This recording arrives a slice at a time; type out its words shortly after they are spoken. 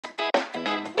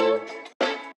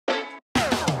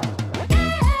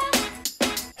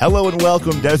Hello and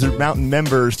welcome, Desert Mountain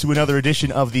members, to another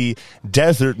edition of the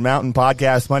Desert Mountain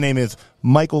Podcast. My name is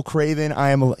Michael Craven.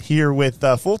 I am here with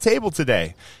Full Table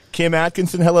today. Kim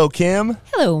Atkinson. Hello, Kim.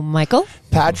 Hello, Michael.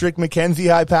 Patrick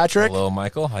McKenzie. Hi, Patrick. Hello,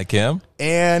 Michael. Hi, Kim.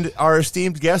 And our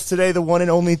esteemed guest today, the one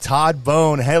and only Todd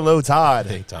Bohn. Hello, Todd.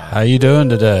 Hey, Todd. How you doing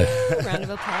today? Round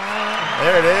of applause.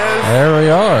 There it is. There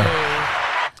we are.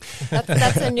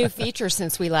 That's a new feature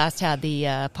since we last had the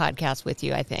podcast with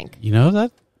you, I think. You know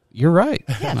that? You're right.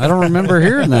 Yes. I don't remember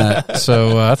hearing that.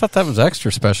 So I thought that was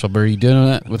extra special. But are you doing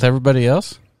it with everybody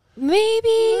else? Maybe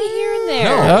here and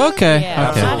there. No. Okay.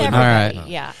 Yeah, okay. not everybody. All right.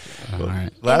 Yeah. All right.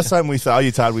 Last time we saw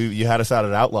you, Todd, you had us out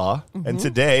at Outlaw. Mm-hmm. And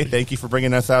today, thank you for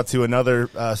bringing us out to another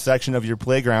section of your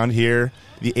playground here,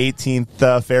 the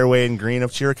 18th fairway and green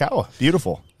of Chiricahua.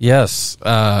 Beautiful. Yes.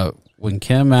 When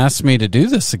Kim asked me to do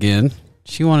this again,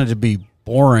 she wanted to be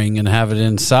boring and have it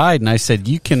inside, and I said,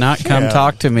 you cannot come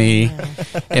talk to me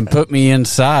and put me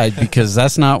inside, because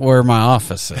that's not where my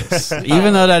office is.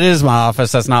 Even though that is my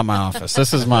office, that's not my office.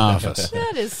 This is my office.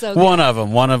 That is so good. One of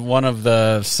them, one of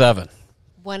the seven.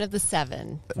 One of the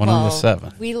seven. One of the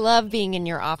seven. We love being in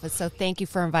your office, so thank you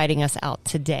for inviting us out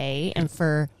today and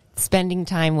for spending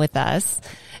time with us.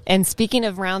 And speaking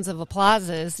of rounds of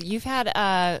applauses, you've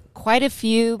had quite a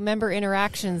few member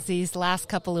interactions these last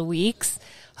couple of weeks,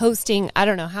 hosting, I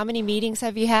don't know, how many meetings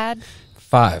have you had?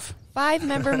 5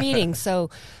 member meetings.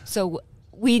 So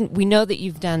we know that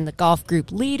you've done the golf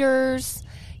group leaders.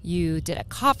 You did a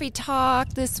coffee talk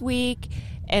this week.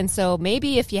 And so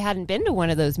maybe if you hadn't been to one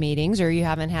of those meetings, or you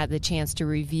haven't had the chance to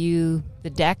review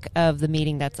the deck of the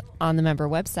meeting that's on the member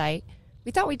website,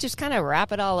 we thought we'd just kind of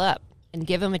wrap it all up and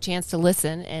give them a chance to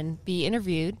listen and be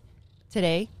interviewed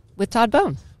today with Todd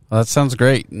Bohn. Well, that sounds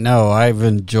great. No, I've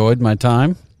enjoyed my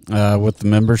time with the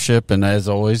membership, and as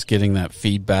always, getting that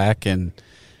feedback and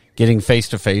getting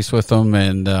face-to-face with them,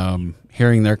 and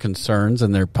hearing their concerns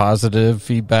and their positive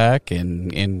feedback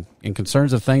and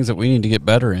concerns of things that we need to get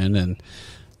better in. And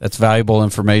that's valuable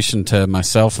information to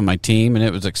myself and my team. And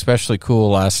it was especially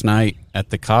cool last night at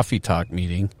the coffee talk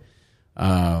meeting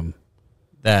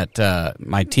that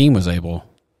my team was able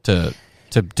to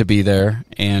be there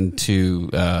and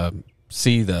to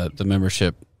see the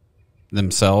membership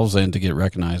themselves and to get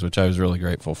recognized, which I was really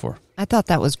grateful for. I thought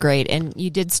that was great. And you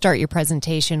did start your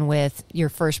presentation with your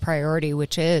first priority,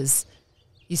 which is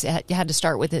you had to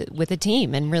start with a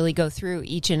team and really go through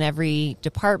each and every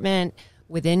department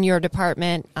within your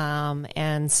department.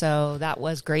 And so that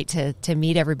was great to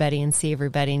meet everybody and see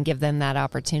everybody and give them that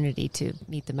opportunity to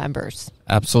meet the members.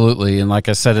 Absolutely. And like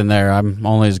I said in there, I'm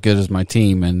only as good as my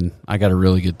team, and I got a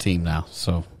really good team now.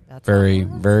 So that's very,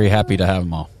 very happy to have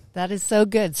them all. That is so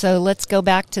good. So let's go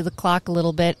back to the clock a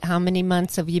little bit. How many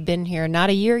months have you been here? Not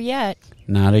a year yet.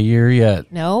 Not a year yet.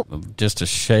 Nope. Just a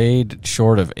shade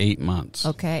short of 8 months.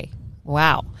 Okay.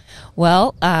 Wow.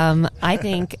 Well, I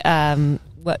think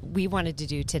what we wanted to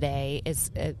do today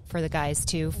is for the guys,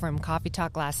 too, from Coffee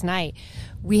Talk last night,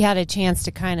 we had a chance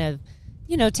to kind of,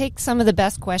 take some of the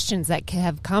best questions that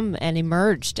have come and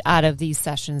emerged out of these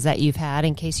sessions that you've had,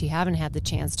 in case you haven't had the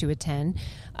chance to attend,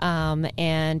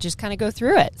 and just kind of go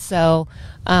through it. So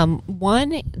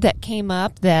one that came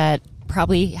up that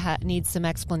probably needs some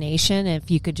explanation, if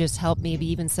you could just help maybe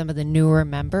even some of the newer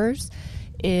members,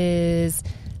 is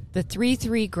the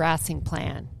 3-3 grassing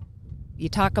plan. You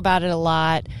talk about it a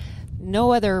lot.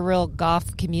 No other real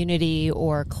golf community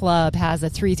or club has a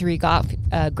 3-3 golf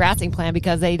grassing plan,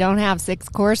 because they don't have 6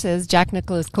 courses, Jack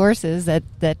Nicklaus courses that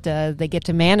they get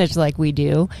to manage like we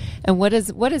do. And what is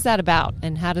that about,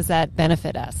 and how does that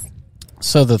benefit us?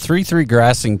 So the 3-3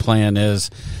 grassing plan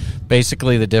is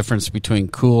basically the difference between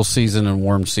cool season and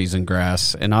warm season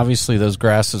grass. And obviously those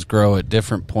grasses grow at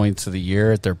different points of the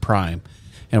year at their prime.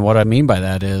 And what I mean by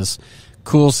that is,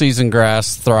 cool season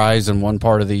grass thrives in one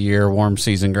part of the year, warm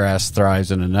season grass thrives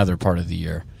in another part of the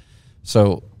year.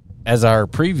 So as our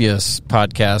previous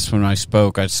podcast, when I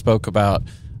spoke about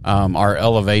our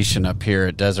elevation up here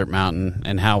at Desert Mountain,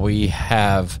 and how we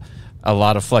have a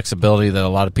lot of flexibility that a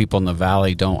lot of people in the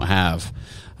valley don't have,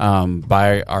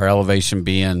 by our elevation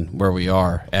being where we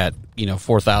are at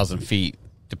 4,000 feet,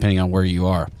 depending on where you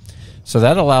are. So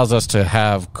that allows us to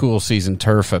have cool season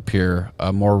turf up here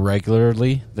more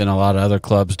regularly than a lot of other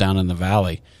clubs down in the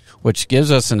valley, which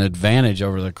gives us an advantage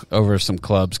over some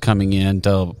clubs coming in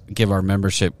to give our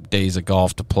membership days of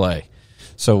golf to play.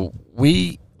 So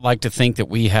we like to think that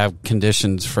we have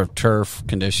conditions for turf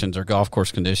conditions or golf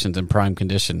course conditions in prime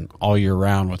condition all year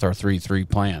round with our 3-3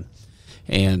 plan.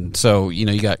 And so,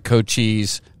 you got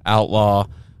Cochise, Outlaw,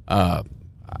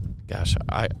 gosh,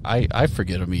 I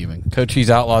forget them even. Cochise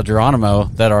Outlaw Geronimo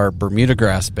that are Bermuda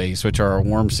grass based, which are our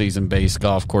warm season based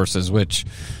golf courses, which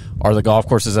are the golf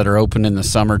courses that are open in the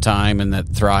summertime and that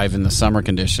thrive in the summer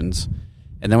conditions.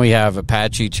 And then we have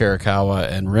Apache,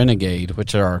 Chiricahua, and Renegade,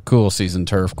 which are our cool season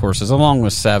turf courses, along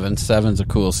with Seven. Seven's a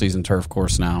cool season turf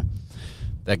course now.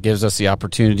 That gives us the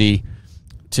opportunity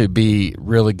to be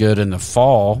really good in the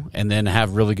fall and then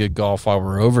have really good golf while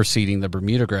we're overseeding the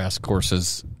Bermuda grass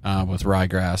courses with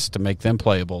ryegrass to make them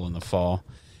playable in the fall.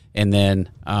 And then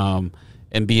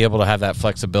and be able to have that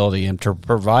flexibility and to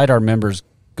provide our members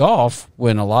golf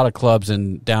when a lot of clubs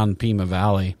down Pima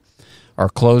Valley are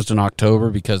closed in October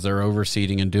because they're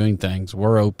overseeding and doing things.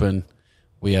 We're open.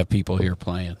 We have people here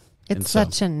playing. It's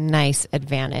such a nice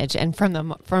advantage. And from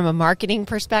a marketing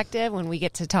perspective, when we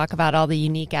get to talk about all the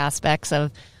unique aspects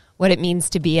of what it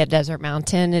means to be at Desert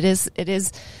Mountain, it is,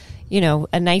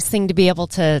 a nice thing to be able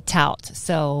to tout.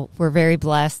 So we're very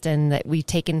blessed and that we've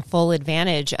taken full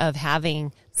advantage of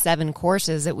having 7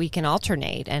 courses that we can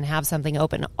alternate and have something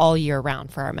open all year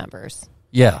round for our members.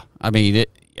 Yeah. I mean,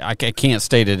 I can't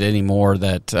state it anymore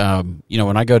that,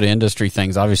 when I go to industry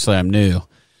things, obviously I'm new,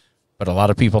 but a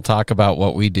lot of people talk about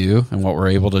what we do and what we're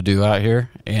able to do out here.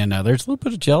 And there's a little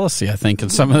bit of jealousy, I think, in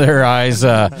some of their eyes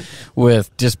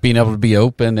with just being able to be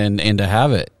open and to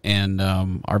have it. And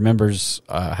our members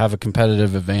have a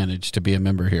competitive advantage to be a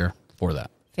member here for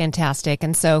that. Fantastic.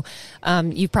 And so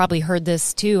you've probably heard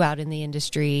this too out in the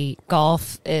industry.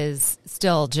 Golf is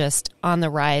still just on the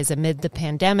rise amid the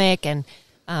pandemic and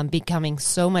becoming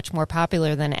so much more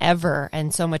popular than ever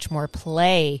and so much more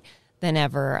play than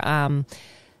ever.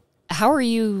 How are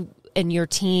you and your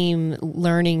team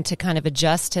learning to kind of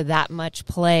adjust to that much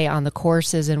play on the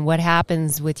courses, and what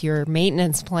happens with your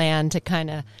maintenance plan to kind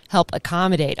of help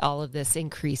accommodate all of this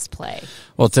increased play?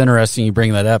 Well, it's interesting you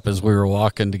bring that up. As we were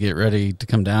walking to get ready to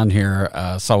come down here,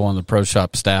 saw one of the pro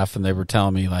shop staff, and they were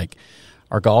telling me, like,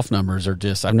 our golf numbers are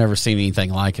just, I've never seen anything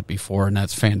like it before, and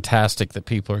that's fantastic that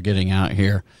people are getting out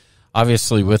here.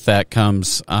 Obviously, with that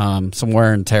comes some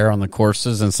wear and tear on the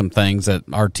courses and some things that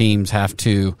our teams have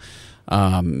to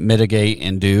mitigate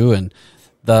and do, and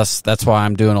thus that's why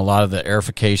I'm doing a lot of the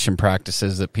aerification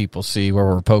practices that people see where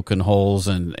we're poking holes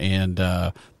and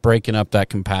breaking up that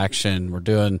compaction. We're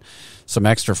doing some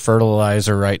extra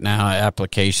fertilizer right now,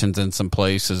 applications in some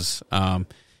places,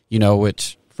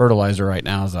 which fertilizer right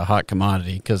now is a hot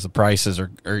commodity because the prices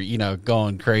are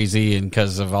going crazy, and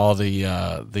because of all the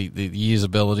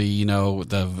usability,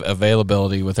 the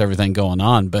availability with everything going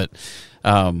on. But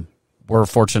we're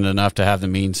fortunate enough to have the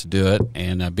means to do it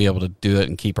and be able to do it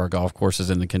and keep our golf courses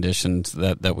in the conditions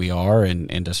that we are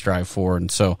and to strive for.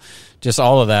 And so just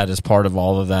all of that is part of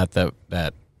all of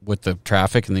that with the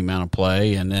traffic and the amount of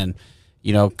play. And then,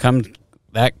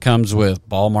 that comes with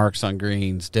ball marks on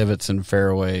greens, divots and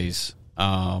fairways,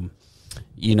 and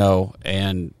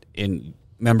in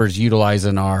members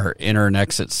utilizing our enter and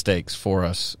exit stakes for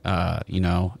us,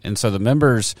 and so the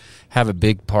members have a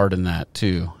big part in that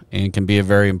too, and can be a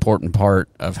very important part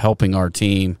of helping our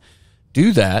team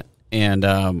do that. And,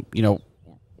 I'm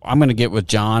going to get with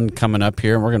John coming up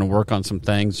here, and we're going to work on some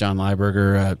things, John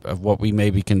Lieberger, of what we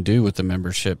maybe can do with the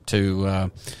membership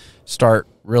to start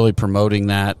really promoting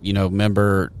that,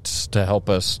 members to help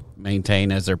us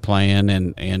maintain as they're playing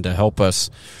and to help us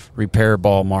repair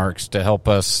ball marks, to help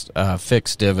us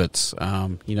fix divots.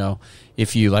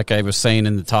 If you, like I was saying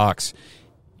in the talks,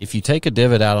 if you take a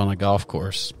divot out on a golf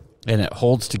course and it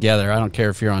holds together, I don't care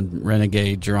if you're on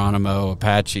Renegade, Geronimo,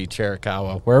 Apache,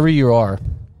 Chiricahua, wherever you are,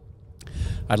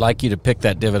 I'd like you to pick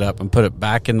that divot up and put it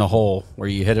back in the hole where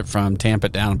you hit it from, tamp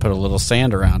it down and put a little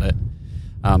sand around it.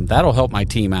 That'll help my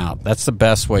team out. That's the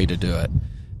best way to do it.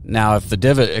 Now, if the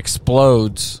divot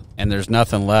explodes and there's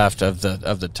nothing left of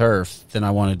the turf, then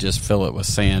I want to just fill it with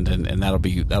sand, and that'll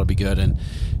be good. And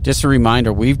just a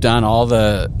reminder, we've done all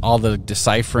the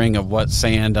deciphering of what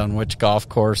sand on which golf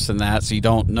course and that,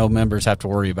 so no members have to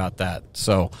worry about that.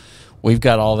 So we've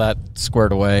got all that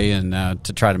squared away and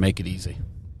to try to make it easy.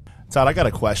 Todd, I got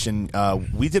a question.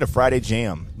 We did a Friday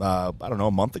jam, I don't know,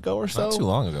 a month ago or so. Not too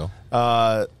long ago.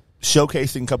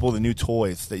 Showcasing a couple of the new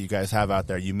toys that you guys have out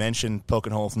there. You mentioned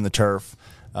poking holes in the turf.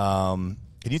 Can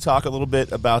you talk a little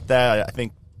bit about that? I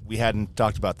think we hadn't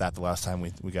talked about that the last time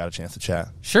we got a chance to chat.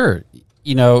 Sure.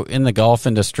 In the golf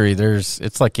industry,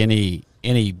 it's like any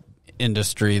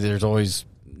industry. There's always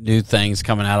new things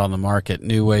coming out on the market,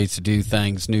 new ways to do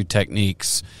things, new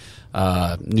techniques,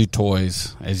 new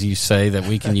toys, as you say, that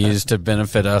we can use to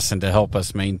benefit us and to help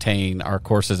us maintain our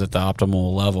courses at the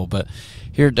optimal level. But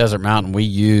here at Desert Mountain, we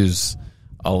use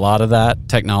a lot of that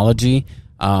technology.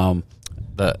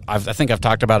 The I think I've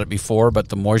talked about it before, but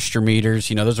the moisture meters,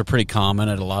 those are pretty common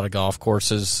at a lot of golf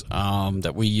courses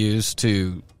that we use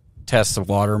to test the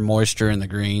water moisture in the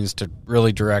greens to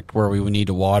really direct where we need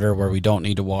to water, where we don't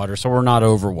need to water, so we're not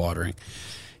overwatering,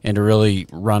 and to really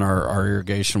run our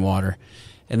irrigation water.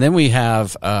 And then we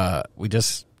have we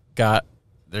just got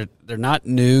they're not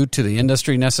new to the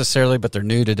industry necessarily, but they're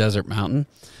new to Desert Mountain.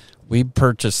 We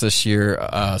purchased this year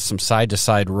some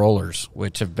side-to-side rollers,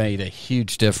 which have made a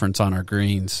huge difference on our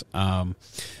greens.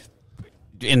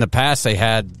 In the past,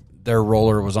 their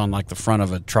roller was on like the front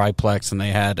of a triplex,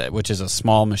 and which is a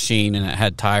small machine, and it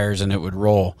had tires, and it would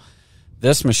roll.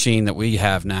 This machine that we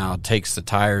have now takes the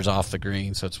tires off the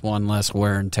green, so it's one less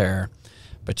wear and tear.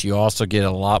 But you also get a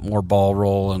lot more ball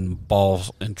roll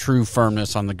and true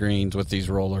firmness on the greens with these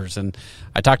rollers. And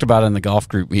I talked about it in the golf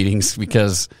group meetings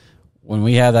because when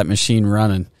we have that machine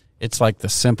running, it's like the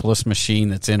simplest machine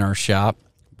that's in our shop.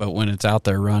 But when it's out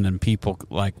there running, people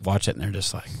like watch it and they're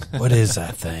just like, "What is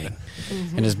that thing?"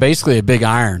 Mm-hmm. And it's basically a big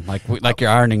iron, like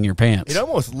you're ironing your pants. It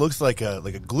almost looks like a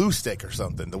glue stick or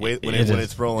something. The way when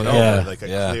it's rolling over, like a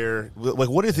clear. Like,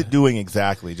 what is it doing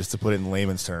exactly? Just to put it in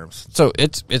layman's terms. So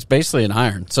it's basically an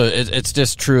iron. So it's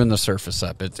just truing the surface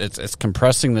up. It's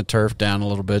compressing the turf down a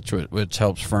little bit, which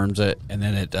helps firms it, and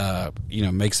then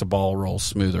it makes the ball roll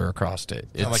smoother across it.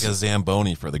 It's kind of like a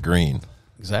Zamboni for the green.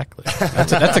 Exactly.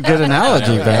 That's a good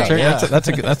analogy, Patrick. Yeah.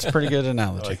 That's a pretty good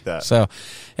analogy. I like that. So,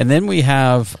 and then we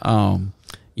have,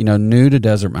 new to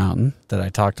Desert Mountain that I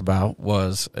talked about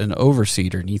was an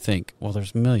overseeder. And you think, well,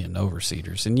 there's a million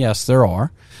overseeders. And yes, there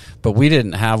are. But we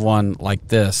didn't have one like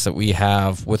this that we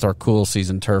have with our cool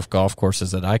season turf golf courses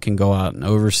that I can go out and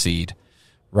overseed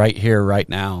right here, right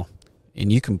now. And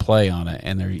you can play on it,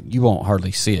 and you won't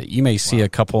hardly see it. You may see a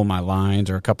couple of my lines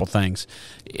or a couple things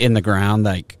in the ground,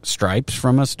 like stripes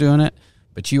from us doing it,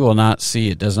 but you will not see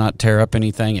it. Does not tear up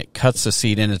anything. It cuts the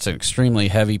seed in. It's an extremely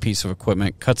heavy piece of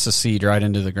equipment, cuts the seed right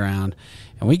into the ground,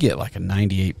 and we get like a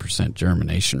 98%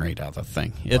 germination rate out of the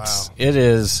thing. It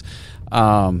is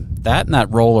that and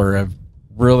that roller have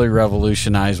really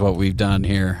revolutionized what we've done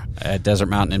here at Desert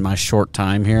Mountain in my short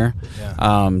time here.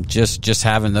 Yeah. Just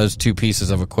having those two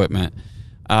pieces of equipment.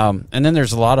 And then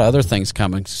there's a lot of other things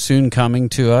coming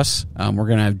to us. We're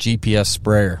going to have GPS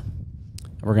sprayer.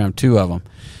 We're going to have two of them.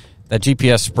 That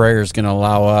GPS sprayer is going to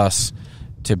allow us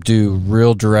to do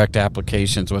real direct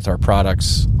applications with our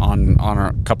products on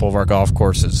a couple of our golf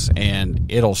courses,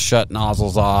 and it'll shut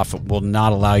nozzles off. It will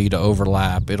not allow you to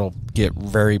overlap. It'll get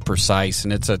very precise,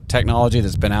 and it's a technology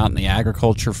that's been out in the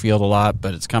agriculture field a lot,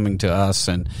 but it's coming to us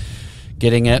and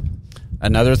getting it.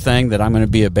 Another thing that I'm going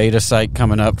to be a beta site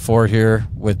coming up for here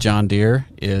with John Deere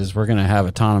is we're going to have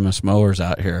autonomous mowers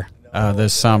out here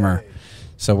this summer.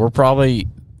 So we're probably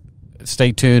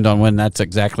stay tuned on when that's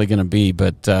exactly going to be,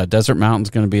 but Desert Mountain's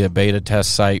going to be a beta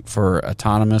test site for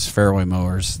autonomous fairway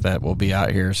mowers that will be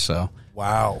out here. So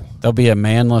wow, there'll be a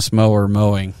manless mower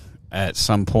mowing at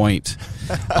some point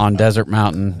on Desert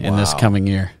Mountain in this coming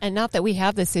year. And not that we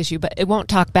have this issue, but it won't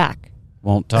talk back.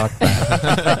 Won't talk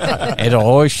back. It'll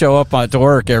always show up to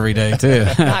work every day too.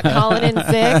 Not calling in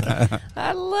sick.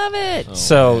 I love it.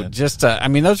 Just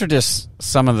those are just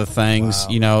some of the things.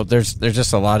 Wow. There's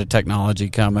just a lot of technology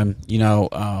coming.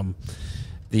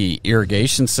 The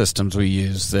irrigation systems we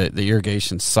use, the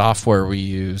irrigation software we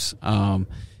use,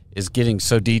 is getting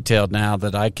so detailed now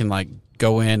that I can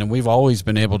go in, and we've always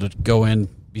been able to go in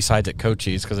besides at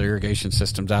Cochise because the irrigation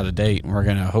system's out of date, and we're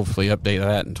going to hopefully update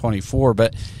that in 24.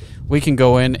 But we can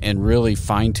go in and really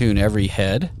fine-tune every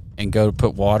head and go to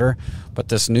put water. But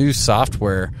this new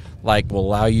software will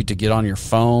allow you to get on your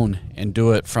phone and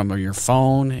do it from your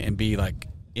phone and be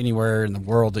anywhere in the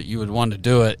world that you would want to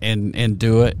do it and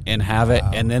do it and have it.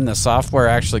 And then the software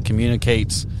actually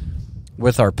communicates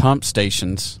with our pump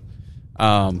stations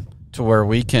to where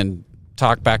we can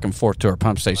talk back and forth to our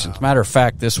pump stations. Matter of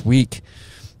fact, this week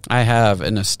I have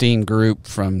an esteemed group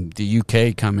from the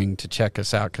UK coming to check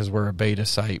us out because we're a beta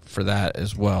site for that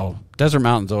as well. Desert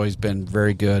Mountain's always been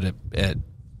very good at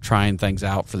trying things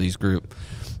out for these groups.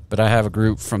 But I have a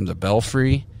group from the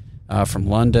Belfry, from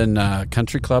London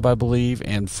Country Club, I believe,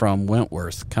 and from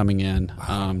Wentworth coming in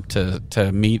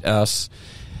to meet us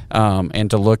and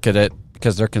to look at it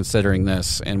because they're considering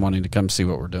this and wanting to come see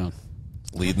what we're doing.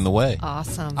 Leading the way.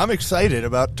 Awesome. I'm excited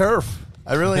about turf.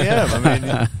 I really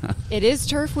am. It is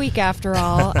Turf Week after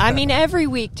all. Every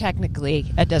week technically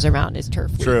at Desert Mountain is Turf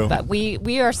Week. True. But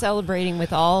we are celebrating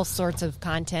with all sorts of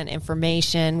content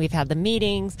information. We've had the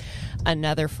meetings.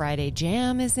 Another Friday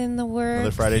Jam is in the works.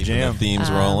 Another Friday Jam. The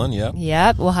themes rolling, yep.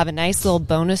 Yep. We'll have a nice little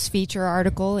bonus feature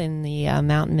article in the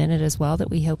Mountain Minute as well that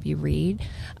we hope you read.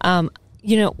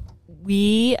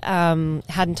 we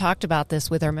hadn't talked about this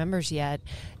with our members yet,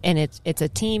 and it's a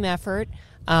team effort,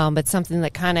 but something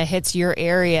that kind of hits your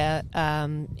area,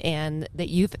 and that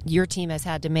your team has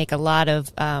had to make a lot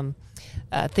of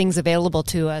things available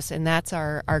to us, and that's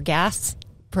our gas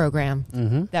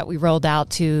program that we rolled out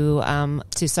to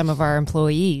some of our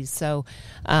employees. So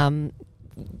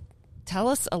tell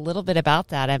us a little bit about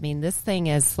that. I mean, this thing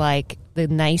is like the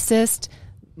nicest,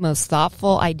 most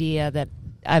thoughtful idea that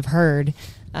I've heard,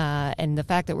 and the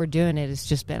fact that we're doing it has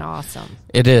just been awesome.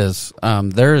 It is.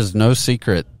 There is no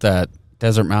secret that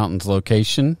Desert Mountain's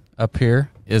location up here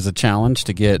is a challenge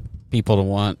to get people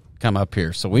to come up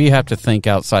here. So we have to think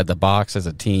outside the box as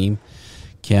a team.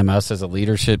 Kim, us as a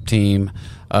leadership team,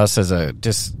 all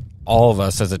of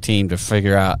us as a team to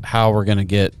figure out how we're going to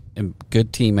get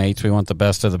good teammates. We want the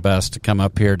best of the best to come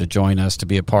up here to join us, to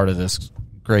be a part of this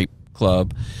great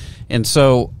club. And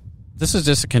so this is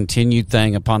just a continued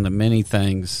thing upon the many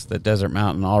things that Desert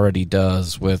Mountain already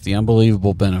does, with the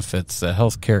unbelievable benefits, the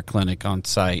healthcare clinic on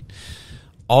site,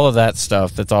 all of that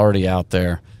stuff that's already out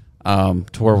there, to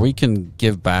where we can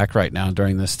give back right now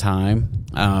during this time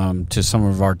to some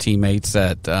of our teammates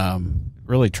that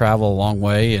really travel a long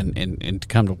way and to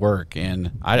come to work.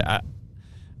 And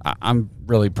I'm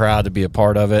really proud to be a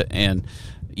part of it. And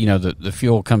the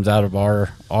fuel comes out of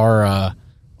our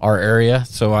area,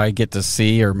 so I get to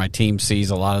see, or my team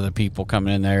sees, a lot of the people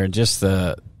coming in there, and just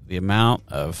the amount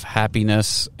of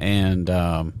happiness and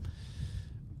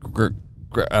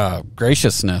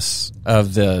graciousness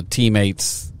of the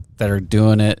teammates that are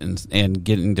doing it and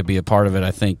getting to be a part of it, I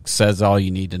think says all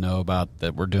you need to know about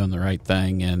that we're doing the right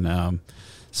thing. And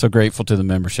so grateful to the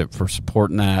membership for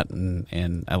supporting that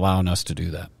and allowing us to do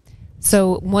that.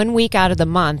 So 1 week out of the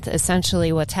month,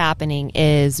 essentially what's happening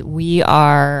is we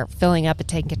are filling up a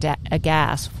tank of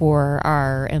gas for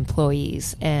our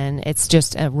employees, and it's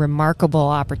just a remarkable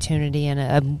opportunity and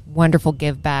a wonderful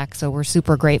give back. So we're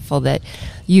super grateful that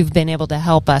you've been able to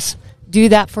help us do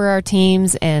that for our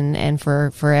teams and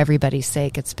for everybody's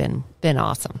sake. It's been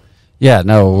awesome. Yeah,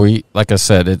 no, like I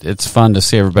said, it's fun to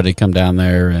see everybody come down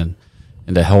there and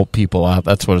to help people out.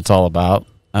 That's what it's all about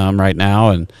right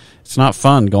now, and it's not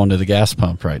fun going to the gas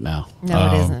pump right now. No,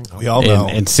 it isn't. We all know.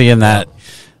 And seeing that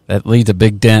leaves a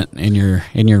big dent in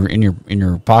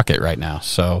your pocket right now.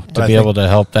 So to be able to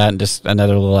help that, and just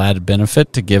another little added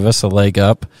benefit to give us a leg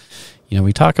up.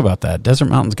 We talk about that. Desert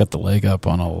Mountain's got the leg up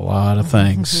on a lot of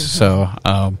things. So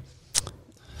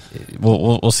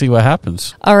we'll see what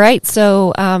happens. All right.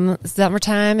 So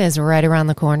summertime is right around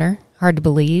the corner. Hard to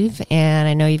believe. And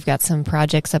I know you've got some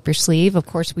projects up your sleeve. Of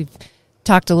course, we've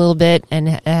talked a little bit and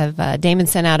have Damon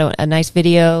sent out a nice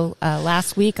video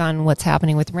last week on what's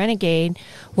happening with Renegade.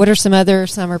 What are some other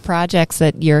summer projects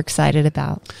that you're excited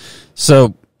about?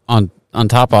 So on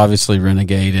top, obviously,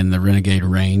 Renegade in the Renegade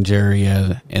Range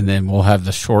area, and then we'll have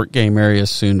the short game area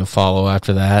soon to follow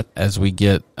after that as we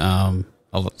get some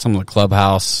of the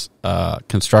clubhouse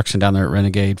construction down there at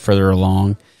Renegade further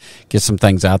along, get some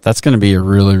things out. That's going to be a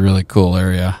really, really cool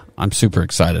area. I'm super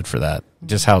excited for that,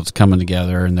 just how it's coming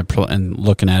together and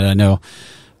looking at it. I know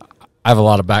I have a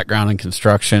lot of background in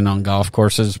construction on golf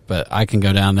courses, but I can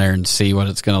go down there and see what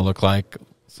it's going to look like.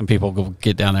 Some people will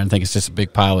get down there and think it's just a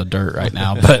big pile of dirt right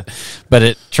now,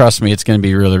 but trust me, it's going to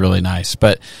be really, really nice.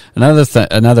 But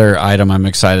another item I'm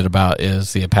excited about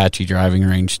is the Apache driving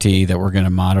range tee that we're going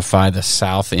to modify the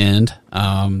south end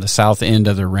of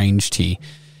the range tee.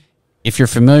 If you're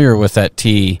familiar with that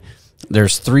tee,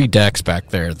 there's 3 decks back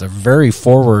there. The very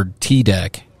forward tee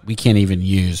deck we can't even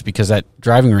use because that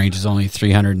driving range is only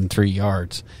 303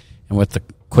 yards, and with the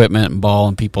equipment and ball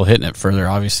and people hitting it further,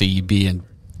 obviously you'd be in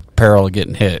peril of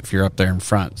getting hit if you're up there in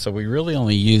front. So we really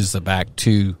only use the back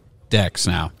 2 decks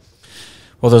now.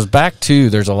 Well, those back 2,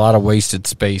 there's a lot of wasted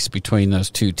space between those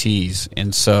 2 tees.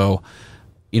 And so,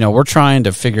 we're trying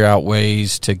to figure out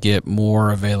ways to get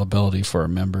more availability for our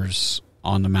members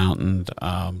on the mountain,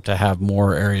 to have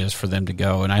more areas for them to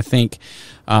go. And I think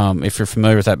if you're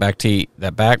familiar with that back tee,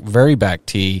 very back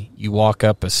tee, you walk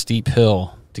up a steep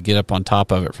hill to get up on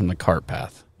top of it from the cart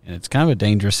path. And it's kind of a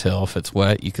dangerous hill. If it's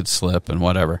wet, you could slip and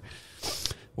whatever.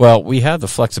 Well, we have the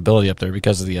flexibility up there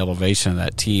because of the elevation of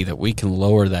that tee that we can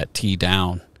lower that tee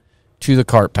down to the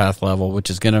cart path level,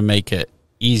 which is going to make it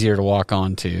easier to walk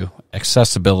onto,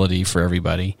 accessibility for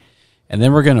everybody. And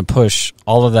then we're going to push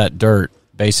all of that dirt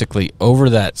basically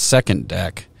over that second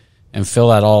deck and fill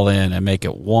that all in and make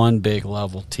it one big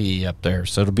level tee up there.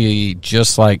 So it'll be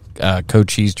just like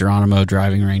Cochise Geronimo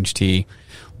driving range tee.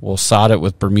 We'll sod it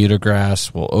with Bermuda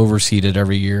grass. We'll overseed it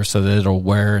every year so that it'll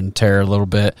wear and tear a little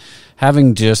bit.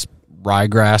 Having just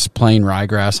plain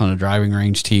ryegrass on a driving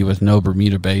range tee with no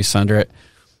Bermuda base under it,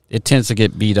 it tends to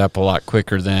get beat up a lot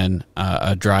quicker than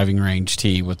a driving range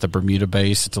tee with the Bermuda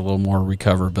base. It's a little more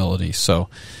recoverability. So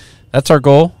that's our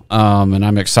goal, and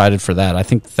I'm excited for that. I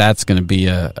think that's going to be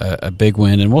a big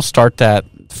win, and we'll start that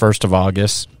 1st of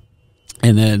August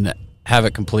and then have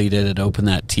it completed and open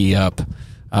that tee up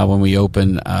when we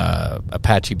open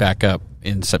Apache back up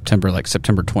in September, like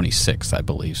September 26th, I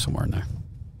believe, somewhere in there.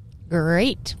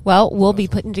 Great. Well, we'll be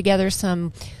putting together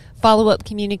some follow-up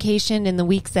communication in the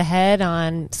weeks ahead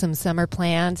on some summer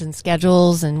plans and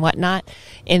schedules and whatnot.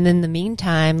 And in the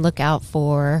meantime, look out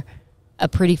for a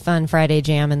pretty fun Friday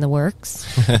jam in the works.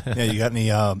 Yeah, you got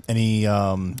any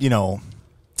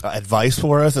advice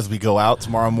for us as we go out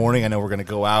tomorrow morning? I know we're going to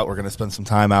go out. We're going to spend some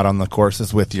time out on the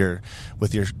courses with your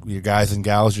guys and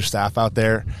gals, your staff out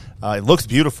there. It looks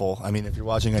beautiful. I mean, if you're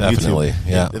watching on Definitely, YouTube,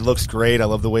 yeah. it looks great. I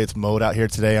love the way it's mowed out here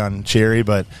today on Cherry.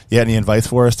 But you got any advice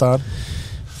for us, Todd?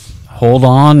 Hold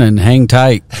on and hang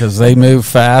tight because they move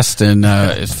fast, and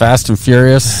it's fast and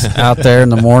furious out there in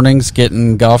the mornings,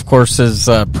 getting golf courses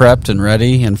prepped and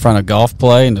ready in front of golf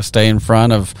play and to stay in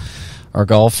front of our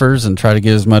golfers and try to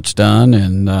get as much done,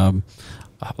 and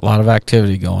a lot of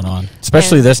activity going on,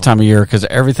 especially this time of year because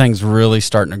everything's really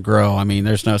starting to grow. I mean,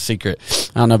 there's no secret.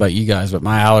 I don't know about you guys, but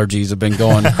my allergies have been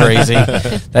going crazy.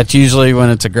 That's usually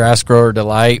when it's a grass grower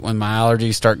delight, when my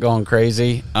allergies start going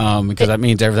crazy, because that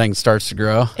means everything starts to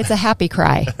grow. It's a happy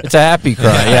cry. It's a happy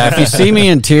cry. Yeah, if you see me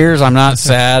in tears, I'm not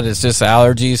sad. It's just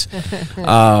allergies.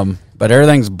 But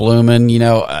everything's blooming. You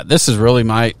know, this is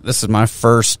my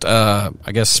first, I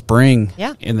guess, spring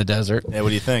in the desert. Yeah, what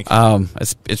do you think?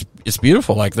 It's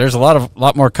beautiful. Like there's a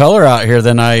lot more color out here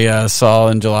than I saw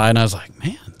in July, and I was like,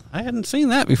 man, I hadn't seen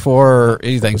that before or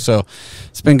anything. So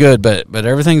it's been good, but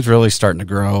everything's really starting to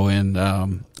grow, and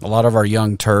a lot of our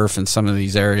young turf in some of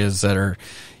these areas that are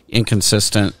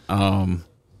inconsistent. And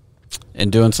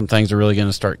doing some things are really going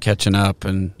to start catching up,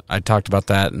 and I talked about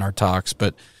that in our talks,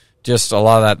 but just a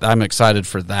lot of that. I'm excited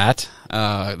for that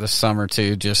this summer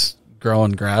too. Just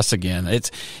growing grass again.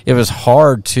 It was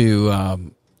hard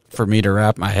to for me to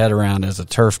wrap my head around as a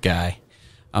turf guy,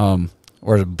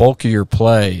 where the bulk of your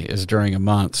play is during a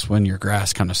month when your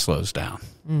grass kind of slows down,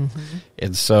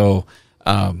 and so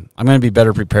I'm going to be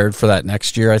better prepared for that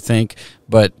next year, I think.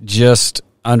 But just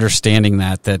understanding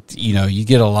that you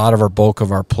get a lot of our bulk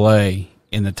of our play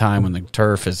in the time when the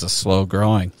turf is a slow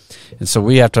growing. And so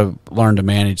we have to learn to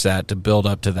manage that, to build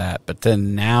up to that. But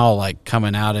then now, like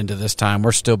coming out into this time,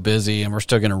 we're still busy and we're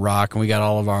still going to rock. And we got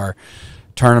all of our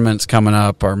tournaments coming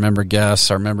up, our member guests,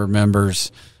 our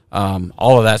members,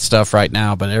 all of that stuff right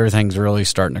now. But everything's really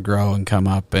starting to grow and come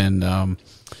up. And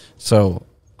so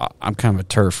I'm kind of a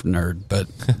turf nerd, but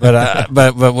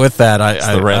with that,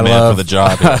 I the right man love, for the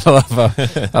job.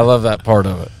 I love that part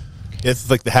of it.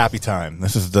 It's like the happy time.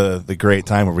 This is the great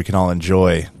time where we can all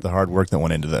enjoy the hard work that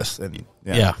went into this. And,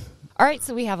 yeah. All right,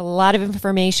 so we have a lot of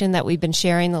information that we've been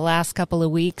sharing the last couple of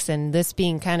weeks, and this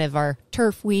being kind of our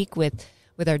turf week with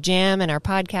our jam and our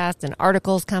podcast and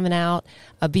articles coming out.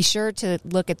 Be sure to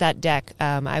look at that deck.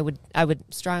 I would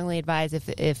strongly advise if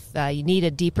you need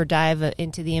a deeper dive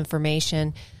into the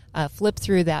information, flip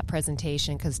through that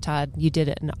presentation, because Todd, you did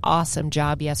an awesome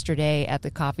job yesterday at the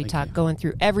Coffee Talk, going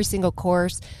through every single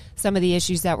course, some of the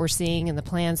issues that we're seeing and the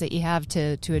plans that you have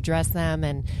to address them,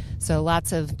 and so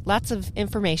lots of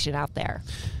information out there.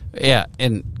 Yeah,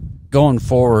 and going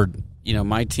forward,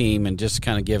 my team, and just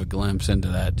kind of give a glimpse into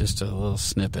that, just a little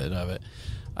snippet of it.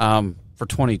 For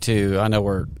 22, I know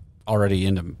we're already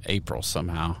into April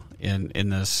somehow in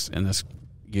this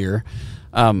year.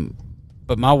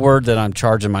 But my word that I'm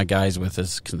charging my guys with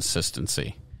is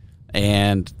consistency.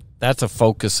 And that's a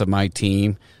focus of my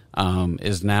team,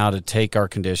 is now to take our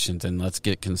conditions and let's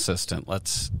get consistent.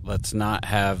 Let's not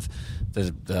have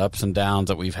the ups and downs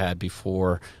that we've had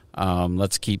before.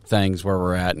 Let's keep things where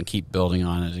we're at and keep building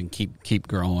on it and keep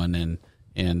growing,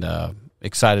 and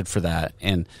excited for that.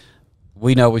 And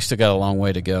we know we still got a long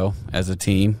way to go as a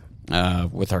team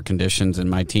with our conditions, and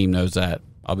my team knows that.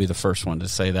 I'll be the first one to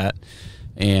say that.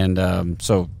 And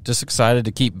so just excited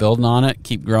to keep building on it,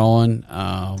 keep growing,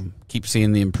 keep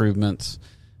seeing the improvements,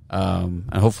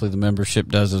 and hopefully the membership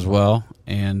does as well,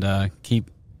 and keep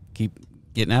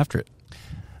getting after it.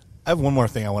 I have one more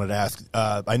thing I wanted to ask.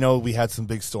 I know we had some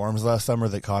big storms last summer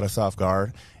that caught us off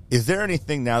guard. Is there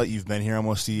anything, now that you've been here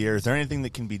almost a year, is there anything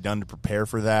that can be done to prepare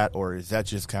for that, or is that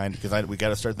just kind of, because we got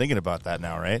to start thinking about that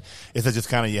now, right? Is it just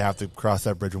kind of you have to cross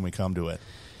that bridge when we come to it?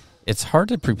 It's hard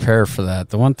to prepare for that.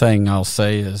 The one thing I'll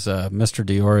say is Mr.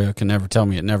 DiOrio can never tell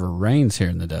me it never rains here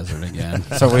in the desert again.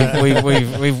 So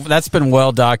we've that's been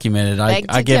well documented.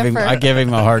 I give him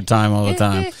a hard time all the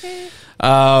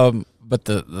time. But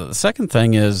the second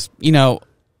thing is,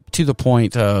 to the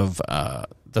point of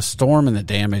the storm and the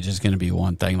damage is going to be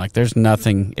one thing. Like, there's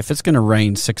nothing, if it's going to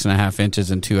rain 6.5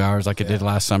 inches in 2 hours like it did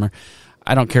last summer,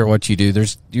 I don't care what you do.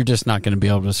 You're just not going to be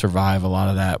able to survive a lot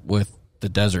of that with the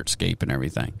desert scape and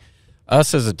everything.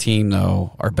 Us as a team,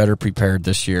 though, are better prepared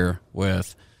this year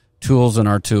with tools in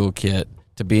our toolkit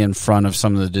to be in front of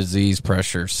some of the disease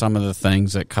pressure, some of the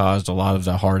things that caused a lot of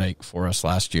the heartache for us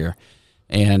last year.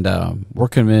 And we're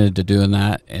committed to doing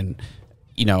that. And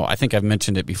I think I've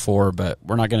mentioned it before, but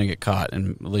we're not going to get caught,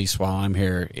 and at least while I'm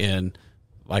here, in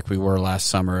like we were last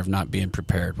summer of not being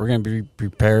prepared. We're going to be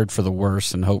prepared for the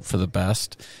worst and hope for the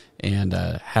best, and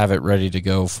have it ready to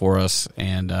go for us,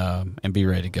 and be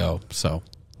ready to go. So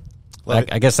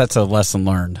I guess that's a lesson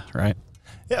learned, right?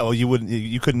 Yeah, well,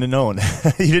 you couldn't have known.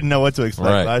 You didn't know what to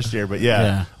expect last year, but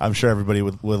yeah, I'm sure everybody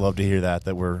would love to hear that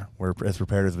we're as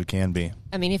prepared as we can be.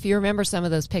 I mean, if you remember some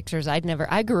of those pictures,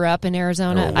 I grew up in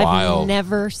Arizona. They're wild. I've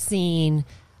never seen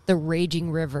the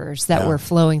raging rivers that were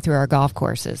flowing through our golf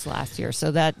courses last year.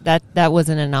 So that was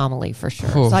an anomaly for sure.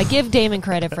 So I give Damon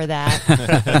credit for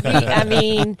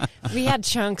that. We had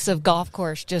chunks of golf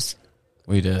course just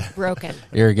we did broken.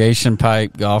 Irrigation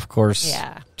pipe, golf course,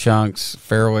 chunks,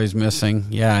 fairways missing.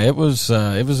 Yeah, it was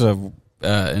a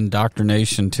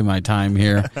indoctrination to my time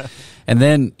here. And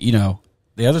then,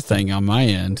 the other thing on my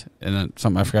end, and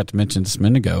something I forgot to mention just a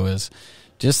minute ago, is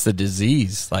just the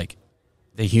disease. Like,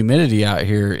 the humidity out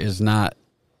here is not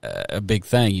a big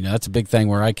thing. That's a big thing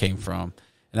where I came from.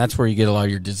 And that's where you get a lot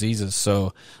of your diseases.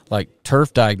 So, like,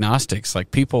 turf diagnostics, like,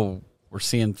 people were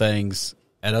seeing things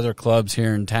at other clubs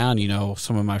here in town,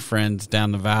 some of my friends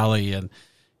down the valley and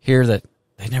here that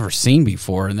they've never seen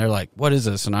before. And they're like, what is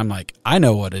this? And I'm like, I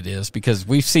know what it is because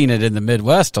we've seen it in the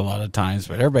Midwest a lot of times,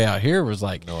 but everybody out here was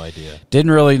like, no idea. Didn't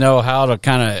really know how to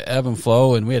kind of ebb and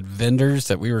flow. And we had vendors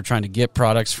that we were trying to get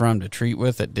products from to treat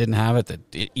with that didn't have it.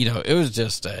 It was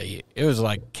just it was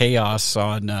like chaos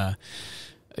on,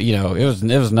 it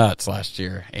was nuts last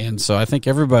year. And so I think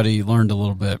everybody learned a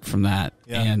little bit from that.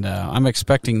 Yeah. And I'm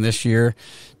expecting this year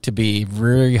to be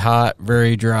very hot,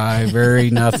 very dry, very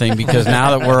nothing, because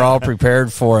now that we're all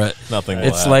prepared for it,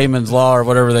 it's layman's law or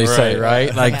whatever they say,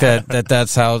 right? Like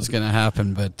that's how it's going to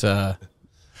happen. But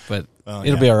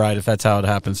it'll be all right if that's how it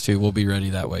happens too. We'll be ready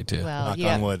that way too. Well, Knock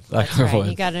on wood. That's right.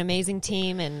 You got an amazing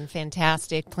team and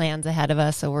fantastic plans ahead of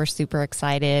us, so we're super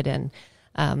excited, and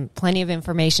plenty of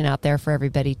information out there for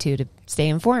everybody too to stay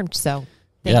informed. So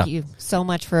thank you so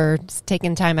much for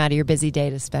taking time out of your busy day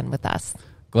to spend with us.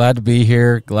 Glad to be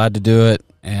here. Glad to do it,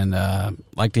 and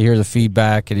like to hear the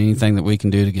feedback and anything that we can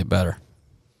do to get better.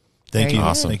 Thank you.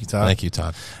 Awesome. Thank you, Todd. Thank you,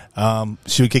 Todd.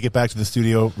 Should we kick it back to the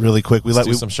studio really quick? Let's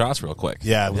do some shots real quick.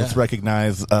 Yeah, let's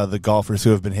recognize the golfers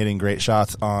who have been hitting great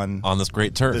shots on this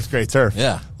great turf.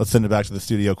 Yeah. Let's send it back to the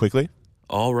studio quickly.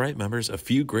 All right, members, a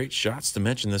few great shots to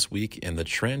mention this week, and the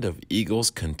trend of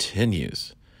Eagles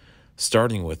continues.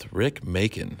 Starting with Rick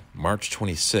Macon, March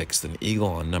 26th, an Eagle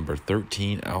on number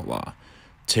 13, Outlaw.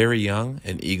 Terry Young,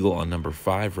 an Eagle on number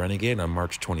 5, Renegade, on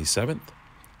March 27th.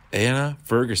 Anna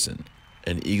Ferguson,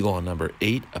 an Eagle on number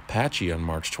 8, Apache, on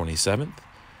March 27th.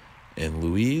 And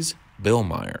Louise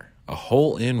Billmeyer, a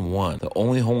hole-in-one, the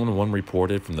only hole-in-one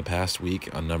reported from the past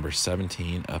week, on number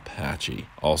 17, Apache,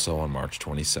 also on March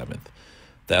 27th.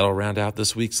 That'll round out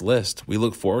this week's list. We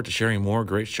look forward to sharing more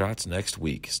great shots next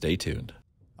week. Stay tuned.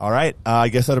 All right. I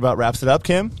guess that about wraps it up,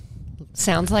 Kim.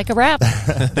 Sounds like a wrap.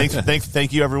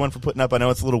 Thank you, everyone, for putting up. I know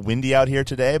it's a little windy out here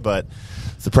today, but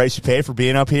it's the price you pay for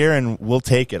being up here, and we'll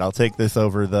take it. I'll take this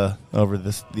over the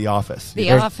office.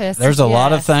 There's a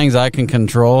lot of things I can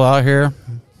control out here,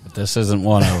 but this isn't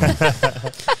one of them.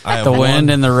 The wind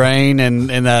and the rain and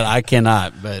that I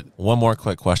cannot. But one more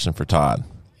quick question for Todd.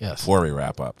 Yes. Before we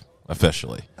wrap up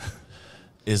officially.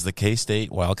 Is the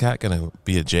K-State Wildcat going to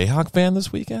be a Jayhawk fan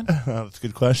this weekend? That's a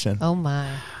good question. Oh,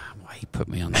 my. Why you put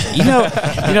me on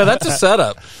that? That's a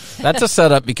setup. That's a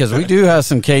setup because we do have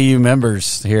some KU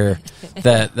members here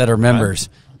that are members.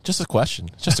 Just a question.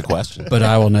 But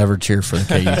I will never cheer for the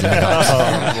KU Jayhawks.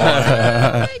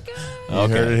 Oh, my God. You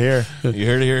heard it here. You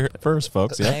heard it here first,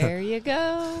 folks. Yeah. There you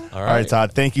go. All right,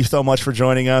 Todd. Thank you so much for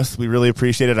joining us. We really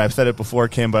appreciate it. I've said it before,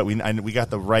 Kim, but we got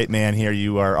the right man here.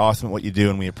 You are awesome at what you do,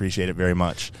 and we appreciate it very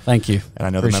much. Thank you. And I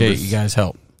know appreciate you guys'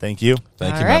 help. Thank you.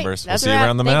 Thank you, members. We'll see you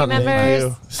around the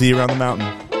mountain. See you around the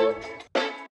mountain.